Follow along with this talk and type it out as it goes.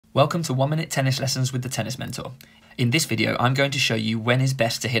Welcome to 1 Minute Tennis Lessons with the Tennis Mentor. In this video, I'm going to show you when is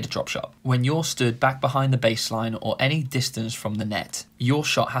best to hit a drop shot. When you're stood back behind the baseline or any distance from the net, your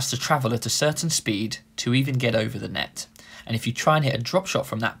shot has to travel at a certain speed to even get over the net. And if you try and hit a drop shot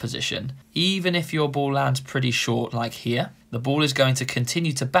from that position, even if your ball lands pretty short like here, the ball is going to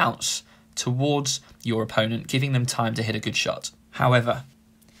continue to bounce towards your opponent, giving them time to hit a good shot. However,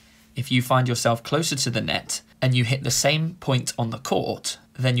 if you find yourself closer to the net and you hit the same point on the court,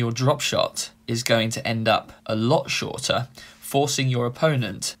 then your drop shot is going to end up a lot shorter, forcing your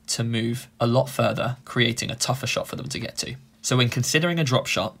opponent to move a lot further, creating a tougher shot for them to get to. So when considering a drop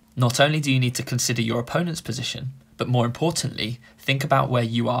shot, not only do you need to consider your opponent's position, but more importantly, think about where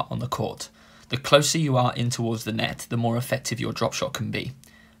you are on the court. The closer you are in towards the net, the more effective your drop shot can be.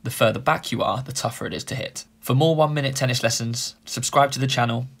 The further back you are, the tougher it is to hit. For more 1 minute tennis lessons, subscribe to the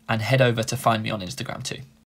channel and head over to find me on Instagram too.